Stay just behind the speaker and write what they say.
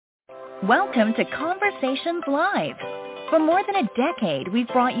Welcome to Conversations Live. For more than a decade, we've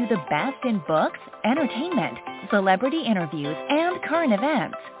brought you the best in books, entertainment, celebrity interviews, and current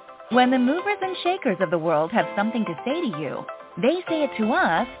events. When the movers and shakers of the world have something to say to you, they say it to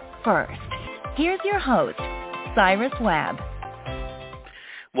us first. Here's your host, Cyrus Webb.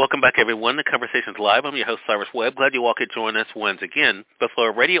 Welcome back, everyone, to Conversations Live. I'm your host, Cyrus Webb. Glad you all could join us once again. But for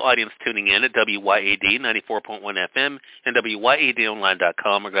our radio audience tuning in at WYAD 94.1 FM and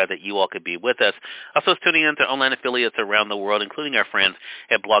WYADonline.com, we're glad that you all could be with us. Also tuning in to online affiliates around the world, including our friends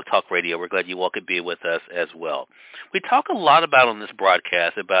at Blog Talk Radio. We're glad you all could be with us as well. We talk a lot about on this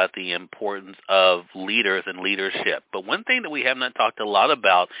broadcast about the importance of leaders and leadership. But one thing that we have not talked a lot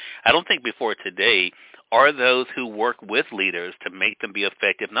about, I don't think before today, are those who work with leaders to make them be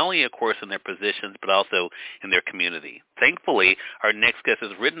effective, not only, of course, in their positions, but also in their community. Thankfully, our next guest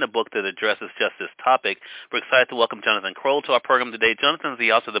has written a book that addresses just this topic. We're excited to welcome Jonathan Kroll to our program today. Jonathan is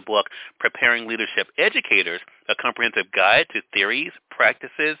the author of the book, Preparing Leadership Educators, a comprehensive guide to theories,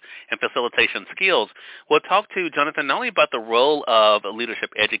 practices, and facilitation skills. We'll talk to Jonathan not only about the role of leadership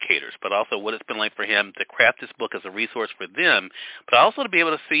educators, but also what it's been like for him to craft this book as a resource for them, but also to be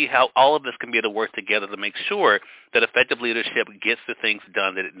able to see how all of this can be able to work together to make sure that effective leadership gets the things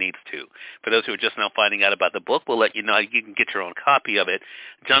done that it needs to. For those who are just now finding out about the book, we'll let you know you can get your own copy of it.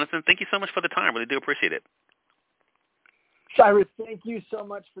 Jonathan, thank you so much for the time. Really do appreciate it. Cyrus, thank you so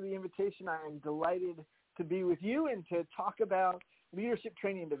much for the invitation. I am delighted to be with you and to talk about leadership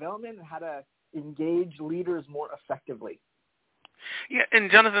training and development and how to engage leaders more effectively. Yeah,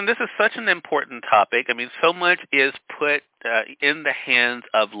 and Jonathan, this is such an important topic. I mean, so much is put in the hands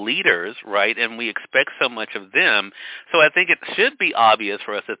of leaders, right, and we expect so much of them. So I think it should be obvious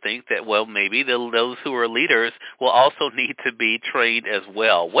for us to think that, well, maybe those who are leaders will also need to be trained as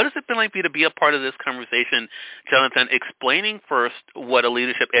well. What has it been like for you to be a part of this conversation, Jonathan, explaining first what a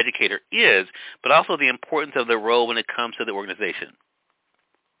leadership educator is, but also the importance of their role when it comes to the organization?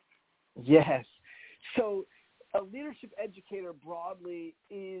 Yes. So a leadership educator broadly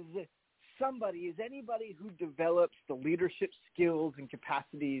is anybody who develops the leadership skills and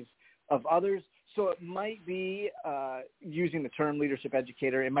capacities of others. So it might be, using the term leadership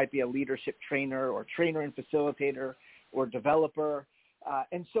educator, it might be a leadership trainer or trainer and facilitator or developer.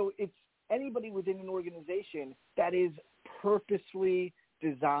 And so it's anybody within an organization that is purposely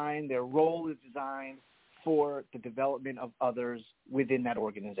designed, their role is designed for the development of others within that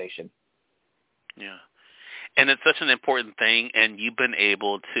organization. Yeah. And it's such an important thing, and you've been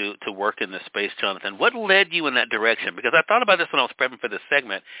able to work in this space, Jonathan. What led you in that direction? Because I thought about this when I was prepping for this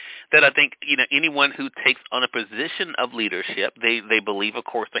segment, that I think, anyone who takes on a position of leadership, they believe, of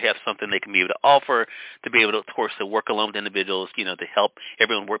course, they have something they can be able to offer, to be able to, of course, to work along with individuals, to help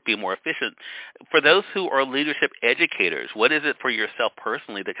everyone be more efficient. For those who are leadership educators, what is it for yourself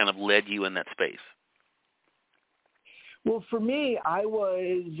personally that kind of led you in that space? Well, for me, I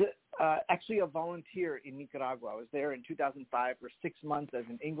was actually a volunteer in Nicaragua. I was there in 2005 for 6 months as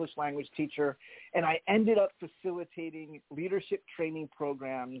an English language teacher, and I ended up facilitating leadership training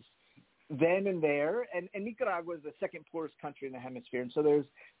programs then and there. And Nicaragua is the second poorest country in the hemisphere, and so there's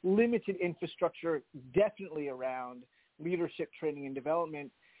limited infrastructure definitely around leadership training and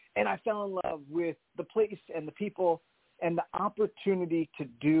development. And I fell in love with the place and the people and the opportunity to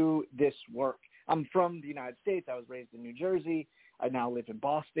do this work. I'm from the United States. I was raised in New Jersey. I now live in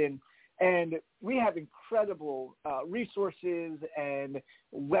Boston, and we have incredible resources and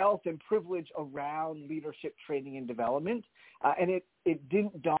wealth and privilege around leadership training and development, and it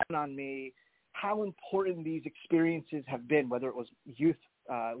didn't dawn on me how important these experiences have been, whether it was youth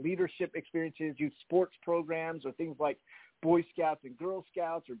leadership experiences, youth sports programs, or things like Boy Scouts and Girl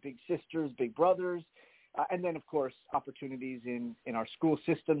Scouts, or Big Sisters, Big Brothers. And then, of course, opportunities in our school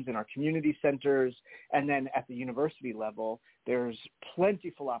systems, in our community centers, and then at the university level, there's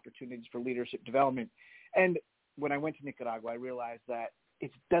plentiful opportunities for leadership development. And when I went to Nicaragua, I realized that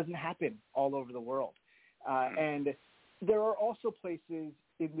it doesn't happen all over the world. And there are also places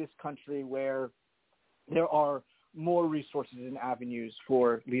in this country where there are more resources and avenues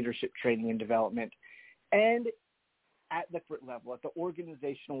for leadership training and development. And at the corporate level, at the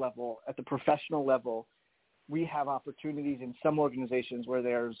organizational level, at the professional level, we have opportunities in some organizations where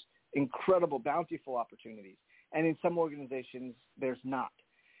there's incredible, bountiful opportunities. And in some organizations, there's not.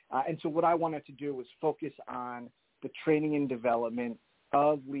 And so what I wanted to do was focus on the training and development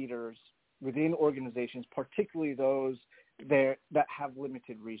of leaders within organizations, particularly those that have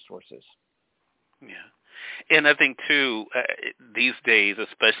limited resources. Yeah. And I think, too, these days,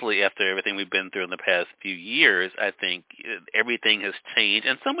 especially after everything we've been through in the past few years, I think everything has changed.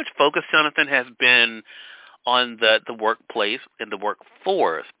 And so much focus, Jonathan, has been on the workplace and the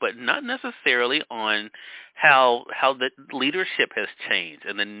workforce, but not necessarily on how the leadership has changed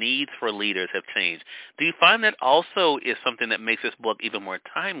and the needs for leaders have changed. Do you find that also is something that makes this book even more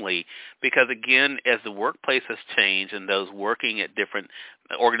timely? Because again, as the workplace has changed and those working at different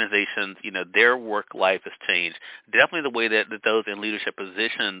organizations, their work life has changed. Definitely the way that those in leadership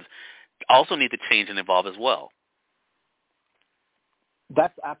positions also need to change and evolve as well.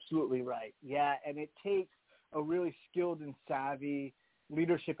 That's absolutely right. Yeah, and it takes a really skilled and savvy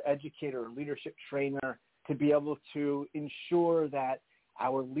leadership educator or leadership trainer to be able to ensure that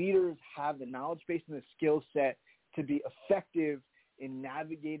our leaders have the knowledge base and the skill set to be effective in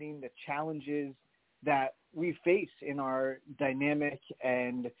navigating the challenges that we face in our dynamic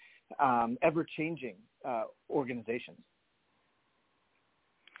and ever-changing organizations.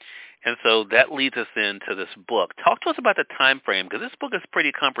 And so that leads us into this book. Talk to us about the time frame, because this book is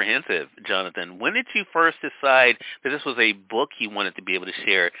pretty comprehensive, Jonathan. When did you first decide that this was a book you wanted to be able to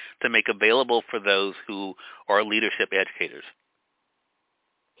share to make available for those who are leadership educators?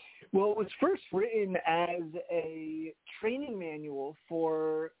 Well, it was first written as a training manual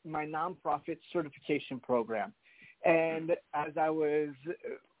for my nonprofit certification program. And as I was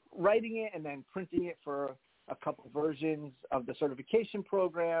writing it and then printing it for a couple versions of the certification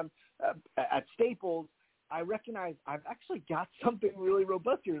program at Staples, I recognized I've actually got something really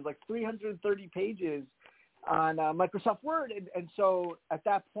robust here. It's like 330 pages on Microsoft Word. And so at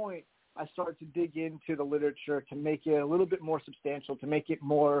that point, I started to dig into the literature to make it a little bit more substantial, to make it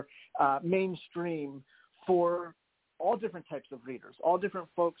more mainstream for all different types of leaders, all different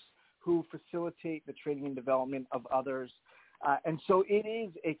folks who facilitate the training and development of others. And so it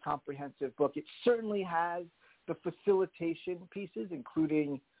is a comprehensive book. It certainly has the facilitation pieces,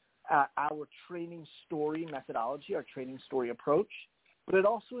 including our training story methodology, our training story approach, but it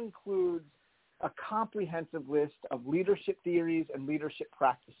also includes a comprehensive list of leadership theories and leadership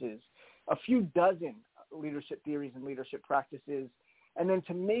practices, a few dozen leadership theories and leadership practices, and then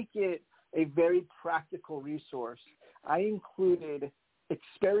to make it a very practical resource, I included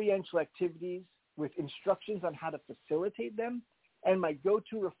experiential activities with instructions on how to facilitate them and my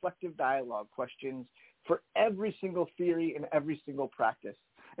go-to reflective dialogue questions for every single theory and every single practice.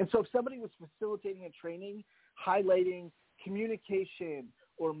 And so if somebody was facilitating a training, highlighting communication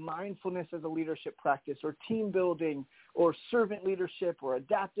or mindfulness as a leadership practice or team building or servant leadership or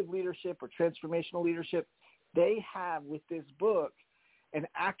adaptive leadership or transformational leadership, they have with this book an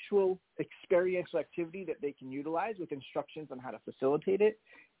actual experiential activity that they can utilize with instructions on how to facilitate it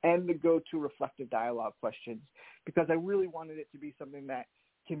and the go-to reflective dialogue questions, because I really wanted it to be something that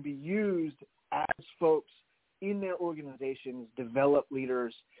can be used as folks in their organizations develop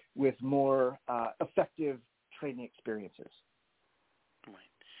leaders with more effective training experiences. Right.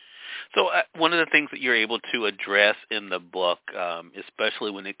 So one of the things that you're able to address in the book,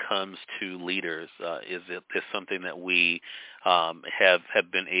 especially when it comes to leaders, is something that we have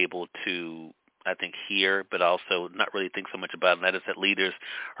been able to, I think, hear, but also not really think so much about, and that is that leaders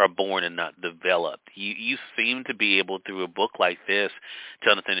are born and not developed. You seem to be able, through a book like this,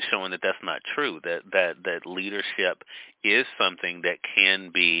 Jonathan, showing that that's not true, that leadership is something that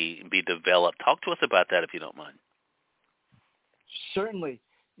can be developed. Talk to us about that, if you don't mind. Certainly.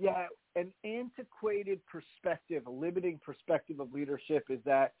 Yeah, an antiquated perspective, a limiting perspective of leadership is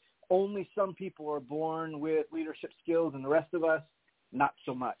that only some people are born with leadership skills and the rest of us, not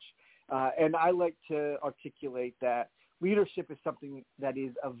so much. And I like to articulate that leadership is something that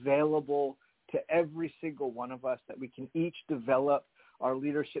is available to every single one of us, that we can each develop our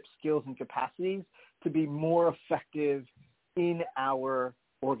leadership skills and capacities to be more effective in our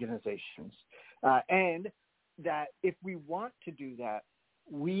organizations. And that if we want to do that,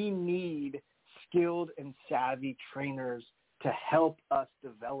 we need skilled and savvy trainers to help us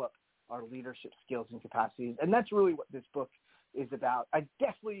develop our leadership skills and capacities. And that's really what this book is about. I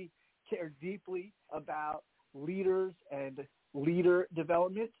definitely care deeply about leaders and leader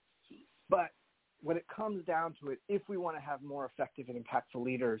development, but when it comes down to it, if we want to have more effective and impactful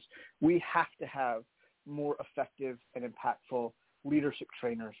leaders, we have to have more effective and impactful leadership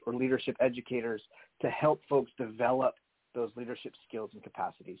trainers or leadership educators to help folks develop those leadership skills and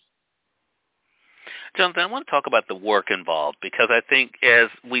capacities. Jonathan, I want to talk about the work involved, because I think as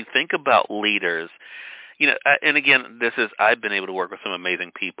we think about leaders, and again, I've been able to work with some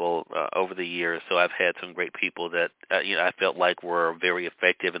amazing people over the years, so I've had some great people that, I felt like were very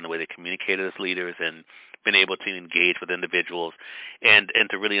effective in the way they communicated as leaders and been able to engage with individuals and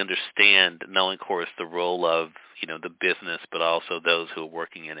to really understand not only, of course, the role of, the business, but also those who are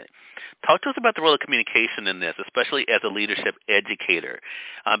working in it. Talk to us about the role of communication in this, especially as a leadership educator,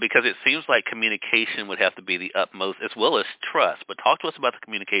 because it seems like communication would have to be the utmost, as well as trust. But talk to us about the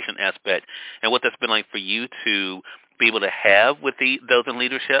communication aspect and what that's been like for you to be able to have with those in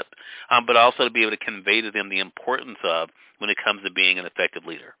leadership, but also to be able to convey to them the importance of when it comes to being an effective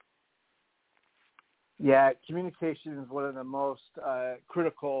leader. Yeah, communication is one of the most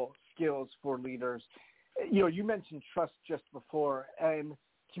critical skills for leaders. You mentioned trust just before, and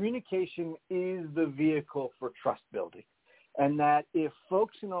communication is the vehicle for trust building. And that if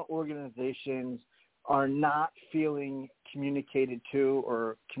folks in our organizations are not feeling communicated to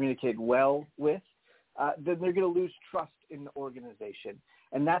or communicated well with, then they're going to lose trust in the organization.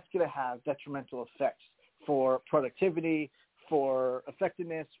 And that's going to have detrimental effects for productivity, for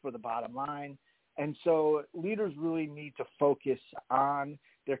effectiveness, for the bottom line. And so leaders really need to focus on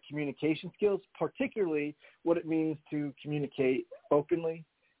their communication skills, particularly what it means to communicate openly,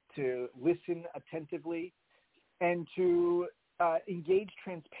 to listen attentively, and to engage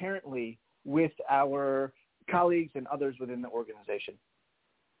transparently with our colleagues and others within the organization.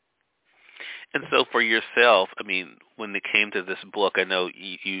 And so for yourself, when it came to this book, I know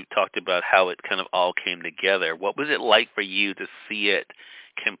you talked about how it kind of all came together. What was it like for you to see it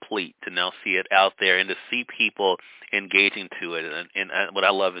complete, to now see it out there and to see people engaging to it? And what I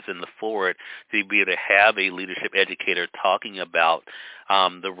love is in the forward to be able to have a leadership educator talking about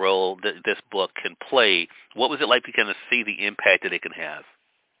the role that this book can play. What was it like to kind of see the impact that it can have?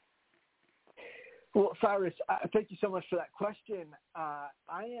 Well, Cyrus, thank you so much for that question.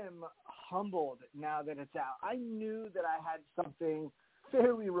 I am humbled now that it's out. I knew that I had something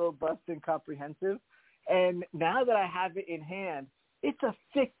fairly robust and comprehensive, and now that I have it in hand, it's a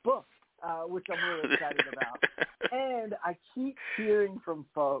thick book, which I'm really excited about. And I keep hearing from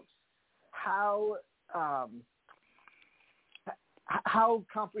folks how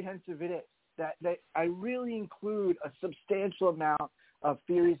comprehensive it is, that I really include a substantial amount of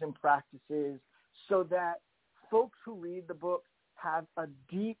theories and practices so that folks who read the book have a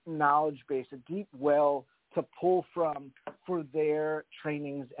deep knowledge base, a deep well to pull from for their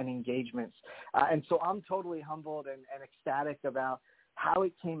trainings and engagements. And so I'm totally humbled and ecstatic about how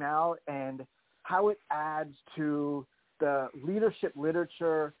it came out and how it adds to the leadership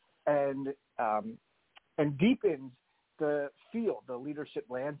literature and deepens the field, the leadership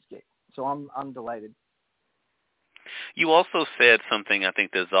landscape. So I'm delighted. You also said something I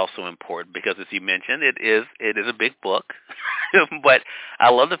think that's also important because, as you mentioned, it is a big book, but I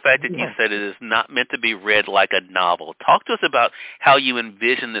love the fact that you said it is not meant to be read like a novel. Talk to us about how you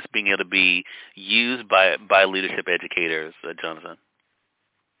envision this being able to be used by leadership educators, Jonathan.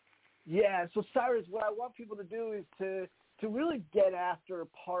 Yeah, so Cyrus, what I want people to do is to really get after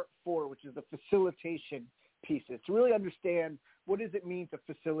part 4, which is the facilitation pieces, to really understand what does it mean to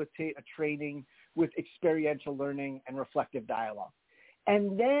facilitate a training with experiential learning and reflective dialogue.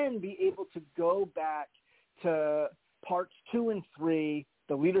 And then be able to go back to parts 2 and 3,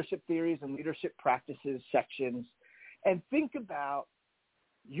 the leadership theories and leadership practices sections, and think about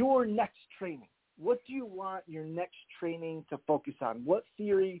your next training. What do you want your next training to focus on? What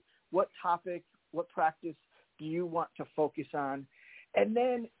theory, what topic, what practice do you want to focus on? And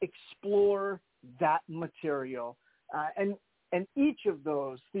then explore that material. And each of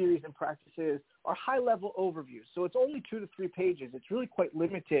those theories and practices are high-level overviews. So it's only 2 to 3 pages. It's really quite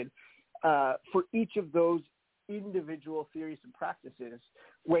limited for each of those individual theories and practices.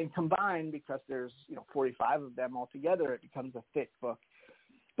 When combined, because there's 45 of them altogether, it becomes a thick book.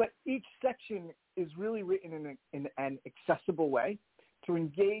 But each section is really written in an accessible way to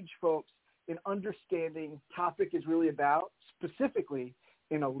engage folks in understanding topic is really about, specifically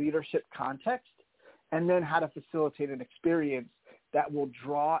in a leadership context, and then how to facilitate an experience that will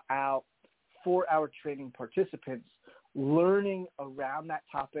draw out for our training participants learning around that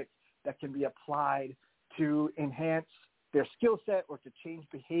topic that can be applied to enhance their skill set or to change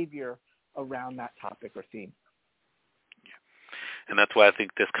behavior around that topic or theme. And that's why I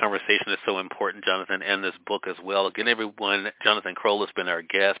think this conversation is so important, Jonathan, and this book as well. Again, everyone, Jonathan Kroll has been our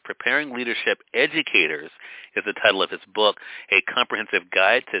guest. Preparing Leadership Educators is the title of his book, A Comprehensive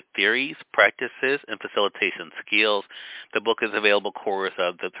Guide to Theories, Practices, and Facilitation Skills. The book is available, of course,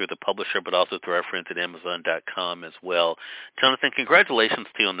 through the publisher, but also through our friends at Amazon.com as well. Jonathan, congratulations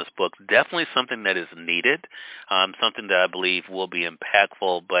to you on this book. Definitely something that is needed, something that I believe will be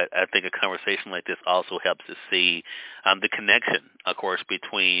impactful, but I think a conversation like this also helps to see the connection of course,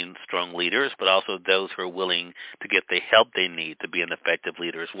 between strong leaders, but also those who are willing to get the help they need to be an effective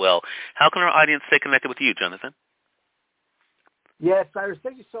leader as well. How can our audience stay connected with you, Jonathan? Yes, Cyrus,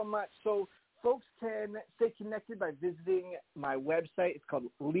 thank you so much. So folks can stay connected by visiting my website. It's called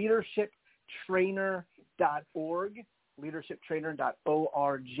leadershiptrainer.org,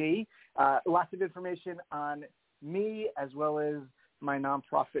 leadershiptrainer.org. Lots of information on me as well as my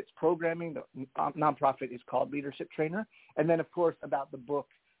nonprofit's programming. The nonprofit is called Leadership Trainer. And then, of course, about the book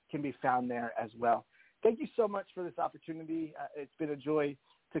can be found there as well. Thank you so much for this opportunity. It's been a joy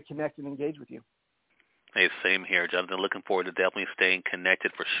to connect and engage with you. Hey, same here, Jonathan. Looking forward to definitely staying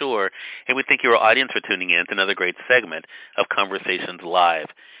connected for sure. And we thank your audience for tuning in to another great segment of Conversations Live.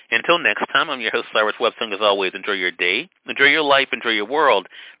 Until next time, I'm your host, Cyrus Webb, saying as always, enjoy your day, enjoy your life, enjoy your world.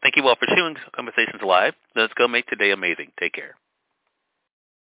 Thank you all for tuning to Conversations Live. Let's go make today amazing. Take care.